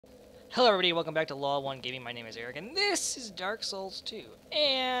Hello everybody, welcome back to Law 1 Gaming. My name is Eric, and this is Dark Souls 2.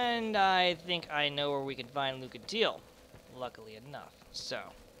 And I think I know where we can find Lucadil, luckily enough. So,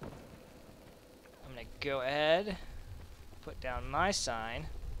 I'm going to go ahead, put down my sign,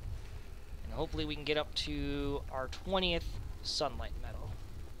 and hopefully we can get up to our 20th Sunlight Medal.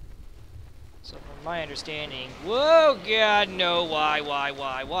 So from my understanding... Whoa, God, no, why?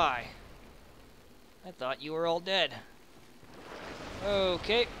 I thought you were all dead.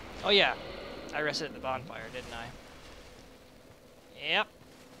 Okay. Oh yeah, I rested at the bonfire, didn't I? Yep,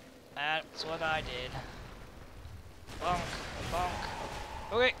 that's what I did. Bonk, bonk.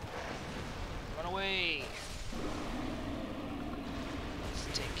 Okay, run away. Let's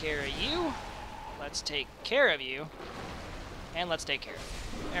take care of you. Let's take care of you. And let's take care of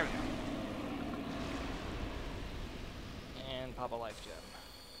you. There we go. And pop a life gem.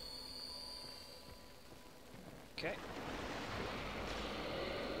 Okay.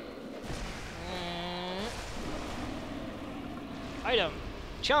 Item.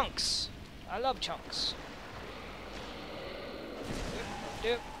 Chunks. I love chunks.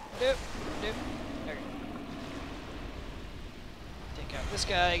 Doop. There we go. Take out this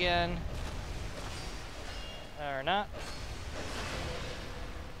guy again. Or not.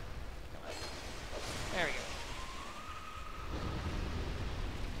 There we go.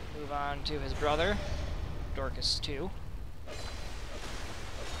 Move on to his brother, Dorcas 2.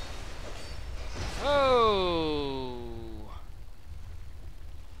 Oh!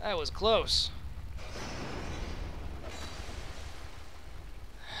 That was close.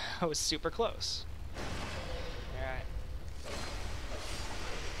 That was super close. Alright.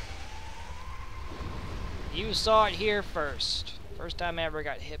 You saw it here first. First time I ever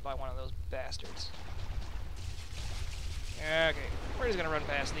got hit by one of those bastards. Okay, we're just gonna run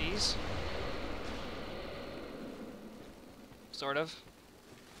past these. Sort of.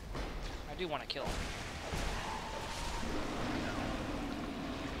 I do want to kill him.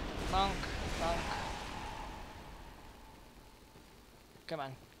 Bonk, bonk. Come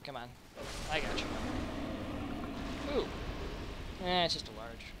on, come on. I got you. Ooh. It's just a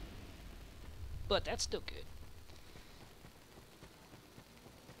large. But that's still good.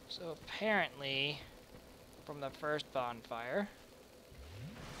 So apparently, from the first bonfire,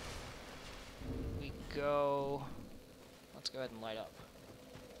 we go... Let's go ahead and light up.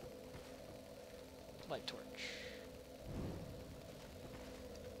 Light torch.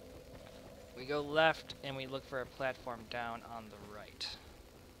 We go left and we look for a platform down on the right.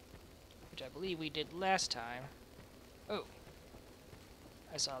 Which I believe we did last time. Oh.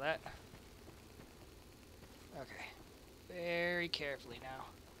 I saw that. Okay. Very carefully now.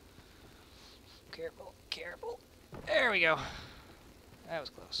 Careful, careful. There we go. That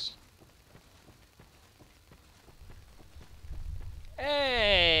was close.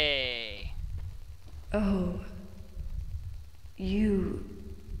 Hey! Oh, you...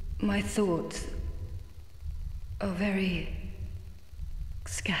 My thoughts are very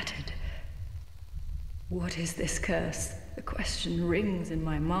scattered. What is this curse? The question rings in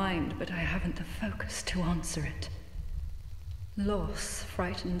my mind, but I haven't the focus to answer it. Loss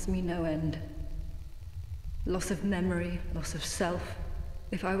frightens me no end. Loss of memory, loss of self.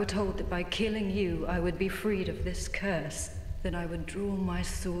 If I were told that by killing you I would be freed of this curse, then I would draw my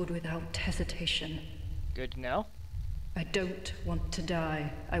sword without hesitation. Good to know. I don't want to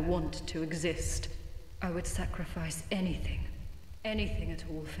die. I want to exist. I would sacrifice anything at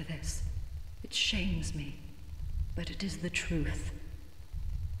all for this. It shames me, but it is the truth.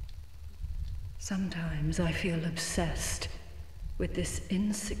 Sometimes I feel obsessed with this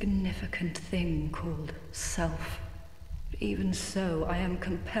insignificant thing called self. But even so, I am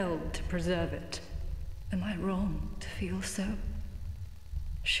compelled to preserve it. Am I wrong to feel so?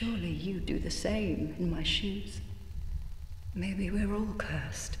 Surely you do the same in my shoes. Maybe we're all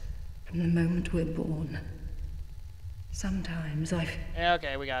cursed from the moment we're born. Sometimes I... Yeah,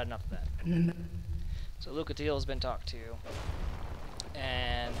 okay, we got enough of that. So Lucadil has been talked to.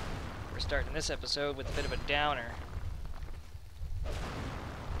 And we're starting this episode with a bit of a downer.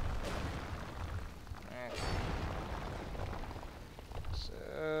 Okay.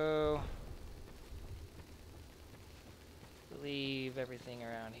 So... I believe everything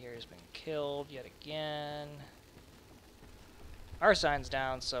around here has been killed yet again. Our sign's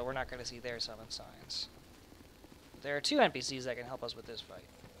down, so we're not going to see their summon signs. There are two NPCs that can help us with this fight.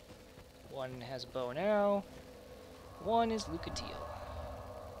 One has bow and arrow. One is Lucadil.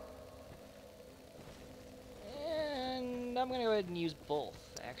 And I'm going to go ahead and use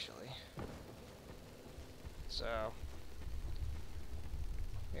both, actually. So,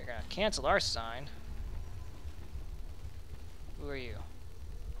 we're going to cancel our sign. Who are you?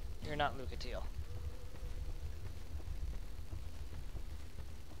 You're not Lucatiel.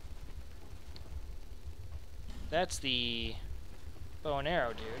 That's the bow and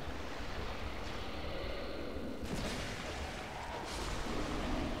arrow dude.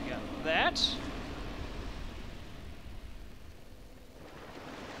 We got that.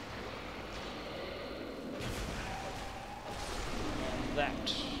 And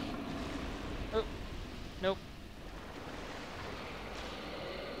that. Oh, nope.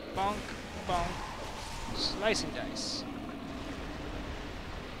 Bonk, bonk. Slice and dice.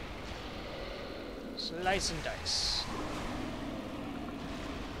 Slice and dice.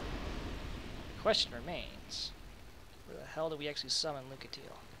 Question remains. Where the hell do we actually summon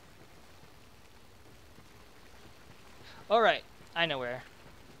Lucatiel? Alright, I know where.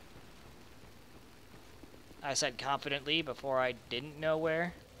 I said confidently before I didn't know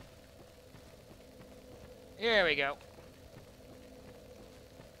where. Here we go.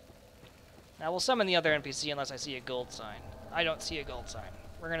 Now we'll summon the other NPC unless I see a gold sign. I don't see a gold sign.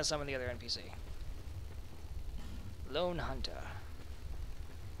 We're gonna summon the other NPC. Lone Hunter.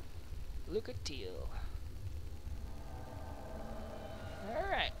 Lucatiel.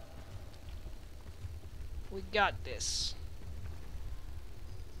 Alright. We got this.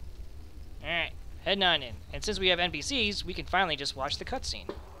 Alright, heading on in. And since we have NPCs, we can finally just watch the cutscene.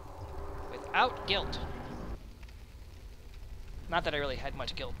 Without guilt. Not that I really had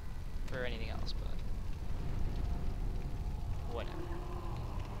much guilt for anything else, but whatever.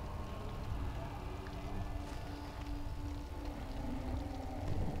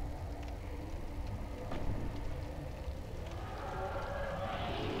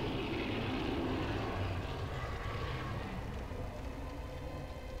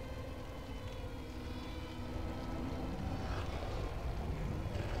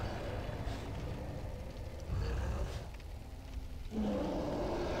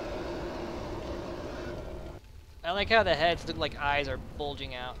 I like how the heads look like eyes are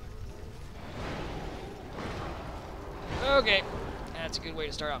bulging out. Okay, that's a good way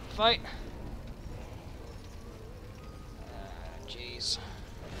to start off the fight. Jeez.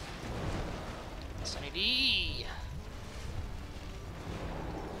 Sunny D.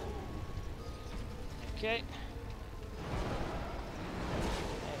 Okay.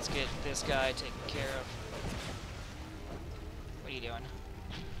 Let's get this guy taken care of. What are you doing?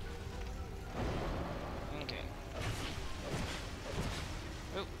 Okay.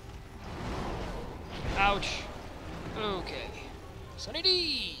 Oh. Ouch. Okay. Sunny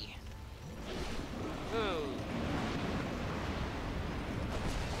D. Oh.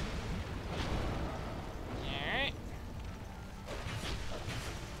 Alright.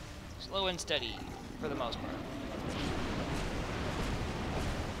 Slow and steady, for the most part.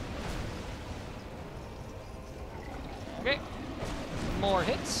 Okay. More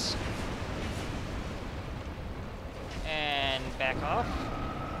hits. And back off.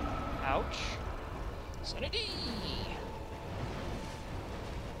 Ouch. Sunny D.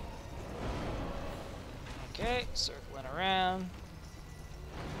 Okay, circling around.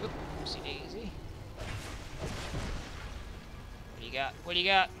 Oop, oopsie daisy. What do you got? What do you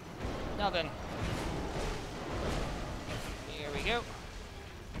got? Nothing. Here we go.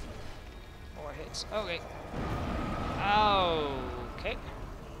 More hits. Okay. Okay.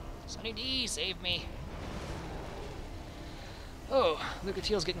 Sunny D, save me. Oh,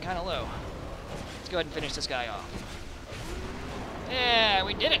 Lucatiel's getting kind of low. Let's go ahead and finish this guy off. Yeah,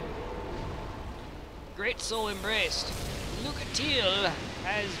 we did it! Great soul embraced. Lucatiel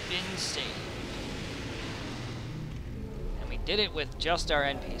has been saved. And we did it with just our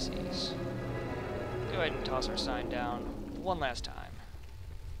NPCs. Go ahead and toss our sign down one last time.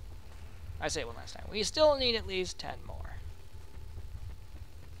 I say one last time. We still need at least 10 more.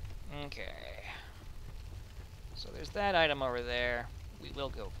 Okay. So there's that item over there. We will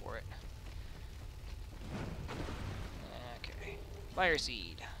go for it. Okay. Fire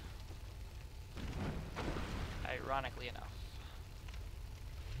seed. Ironically enough.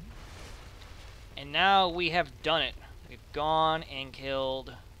 And now we have done it. We've gone and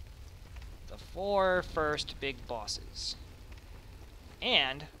killed the 4 first big bosses.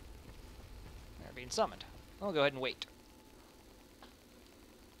 And they're being summoned. I'll go ahead and wait.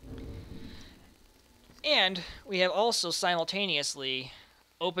 And we have also simultaneously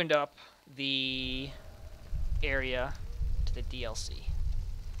opened up the area to the DLC.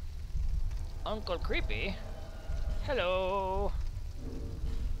 Uncle Creepy. Hello.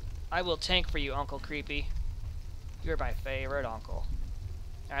 I will tank for you, Uncle Creepy. You're my favorite uncle.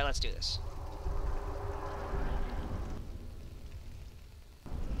 Alright, let's do this.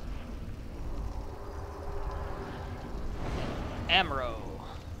 Amro.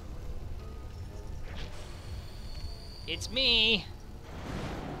 It's me.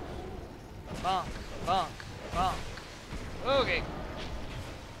 Bonk, bonk, bonk. Okay.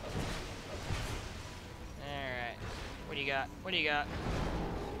 Alright. What do you got? What do you got?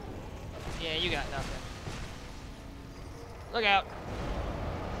 Yeah, you got nothing. Look out.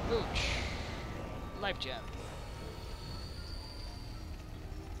 Booch. Life gem.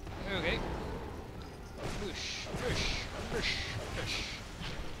 Okay. Boosh, boosh, boosh, boosh.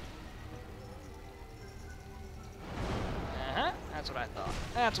 Uh-huh. That's what I thought.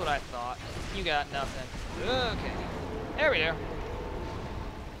 That's what I thought. You got nothing. Okay. There we go.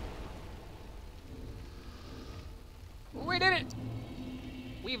 We did it!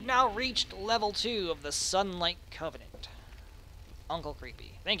 We've now reached level 2 of the Sunlight Covenant. Uncle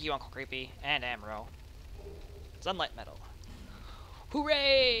Creepy. Thank you, Uncle Creepy. And Amro. Sunlight Metal.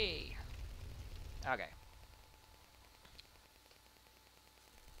 Hooray! Okay.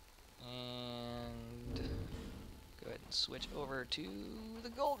 And go ahead and switch over to the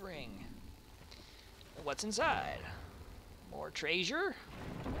gold ring. What's inside? More treasure?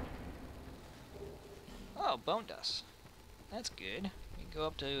 Oh, bone dust. That's good. We can go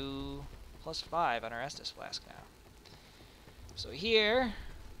up to +5 on our Estus flask now. So here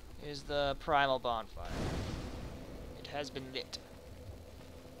is the primal bonfire. It has been lit.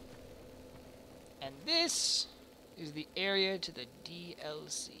 And this is the area to the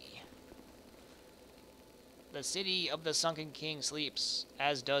DLC. The city of the Sunken King sleeps,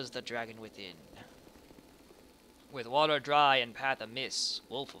 as does the dragon within. With water dry and path amiss,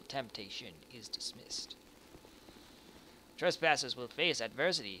 woeful temptation is dismissed. Trespassers will face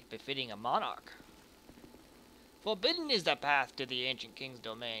adversity befitting a monarch. Forbidden is the path to the ancient king's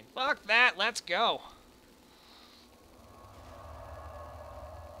domain. Fuck that, let's go!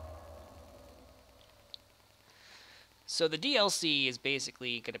 So the DLC is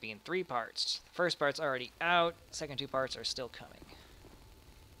basically going to be in 3 parts. The first part's already out, the second 2 parts are still coming.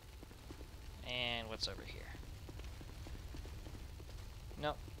 And what's over here?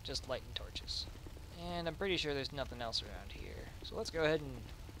 Nope, just light and torches. And I'm pretty sure there's nothing else around here. So let's go ahead and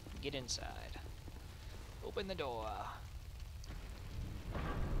get inside. Open the door.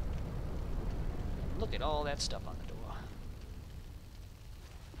 Look at all that stuff on the door.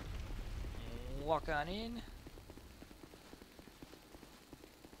 Walk on in.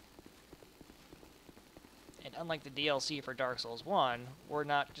 And unlike the DLC for Dark Souls 1, we're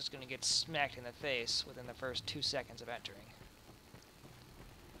not just going to get smacked in the face within the first 2 seconds of entering.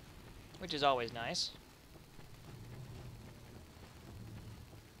 Which is always nice.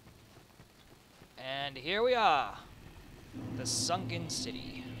 And here we are. The Sunken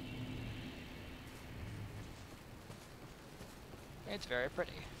City. It's very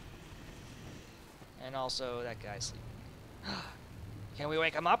pretty. And also, that guy's sleeping. Can we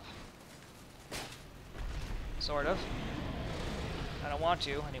wake him up? Sort of. I don't want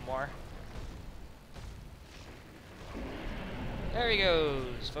to anymore. There he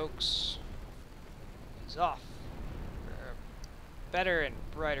goes, folks. He's off for a better and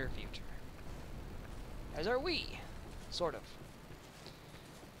brighter future. As are we. Sort of.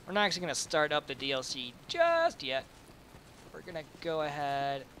 We're not actually going to start up the DLC just yet. We're going to go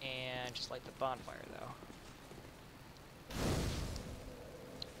ahead and just light the bonfire, though.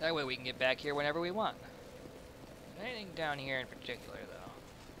 That way we can get back here whenever we want. Anything down here in particular, though?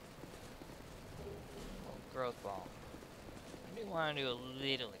 Growth balm. I do want to do a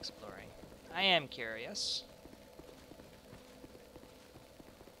little exploring. I am curious.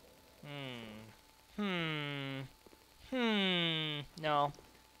 No.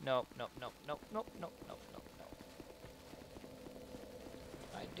 Nope, nope, nope, nope, nope, nope, nope, nope, nope.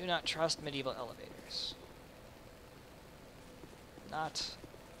 I do not trust medieval elevators. Not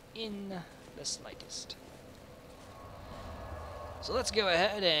in the slightest. So let's go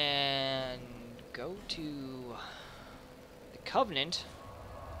ahead and go to the Covenant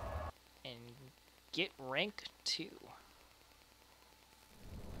and get rank 2.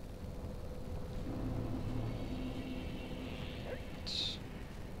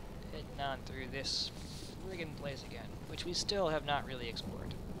 Heading on through this friggin' place again, which we still have not really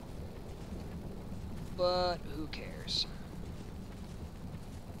explored. But who cares?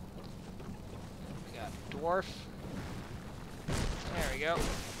 We got dwarf. There we go.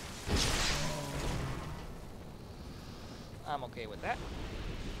 I'm okay with that.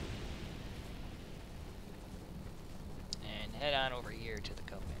 And head on over here to the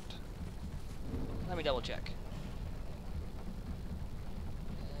Covenant. Let me double check.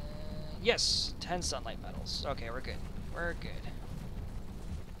 Yes, 10 sunlight metals. Okay, we're good. We're good.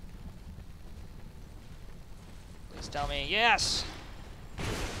 Please tell me yes!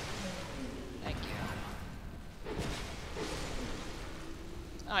 Thank you.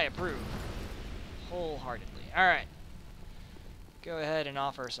 I approve. Wholeheartedly. Alright. Go ahead and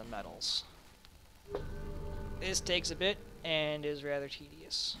offer some medals. This takes a bit and is rather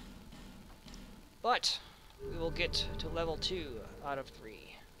tedious. But we will get to level 2 out of 3.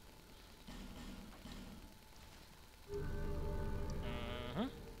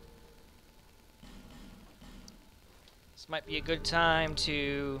 This might be a good time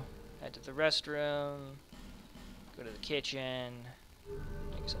to head to the restroom, go to the kitchen,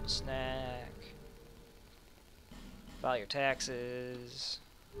 make yourself a snack, file your taxes,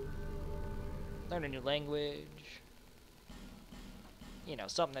 learn a new language. You know,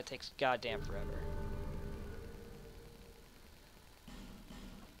 something that takes goddamn forever.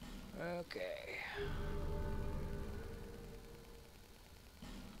 Okay.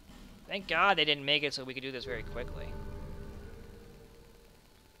 Thank God they didn't make it so we could do this very quickly.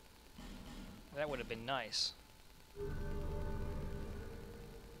 That would have been nice.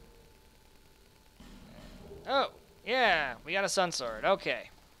 Oh, yeah, we got a sun sword. Okay.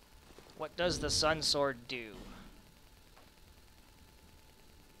 What does the sun sword do?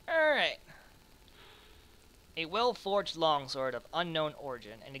 Alright. A well-forged longsword of unknown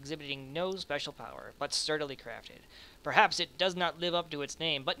origin and exhibiting no special power, but sturdily crafted. Perhaps it does not live up to its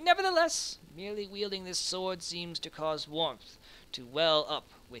name, but nevertheless, merely wielding this sword seems to cause warmth to well up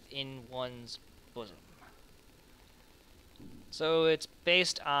within one's bosom. So it's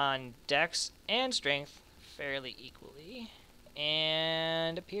based on dex and strength fairly equally,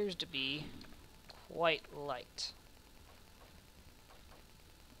 and appears to be quite light.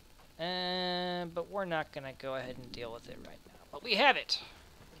 But we're not gonna go ahead and deal with it right now. But we have it.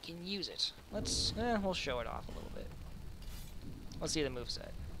 We can use it. We'll show it off a little bit. Let's see the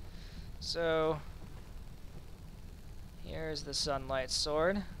moveset. So, here's the Sunlight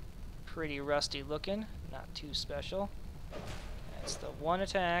Sword. Pretty rusty looking, not too special. That's the 1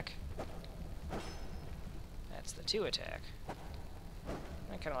 attack. That's the 2 attack.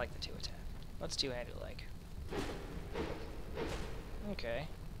 I kind of like the 2 attack. What's two-handed like? Okay.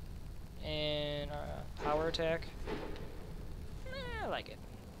 And power attack. I like it.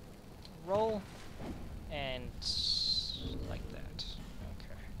 Roll and like that.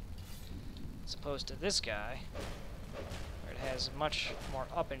 Okay. As opposed to this guy, where it has much more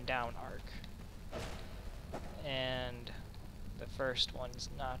up and down arc. And the first one's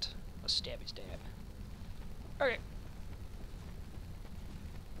not a stabby stab. Okay.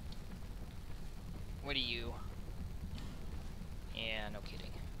 What are you? Yeah, no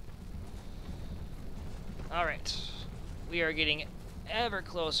kidding. Alright. We are getting ever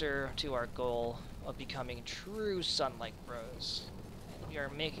closer to our goal of becoming true Sunlight Bros. And we are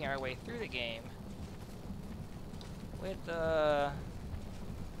making our way through the game with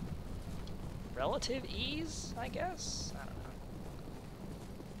relative ease, I guess? I don't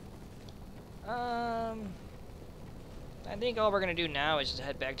know. I think all we're going to do now is just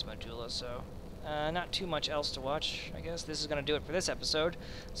head back to Majula, so not too much else to watch, I guess. This is going to do it for this episode.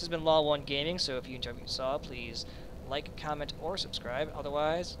 This has been Law 1 Gaming, so if you enjoyed what you saw, please like, comment, or subscribe.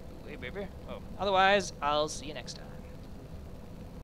 Otherwise, otherwise, I'll see you next time.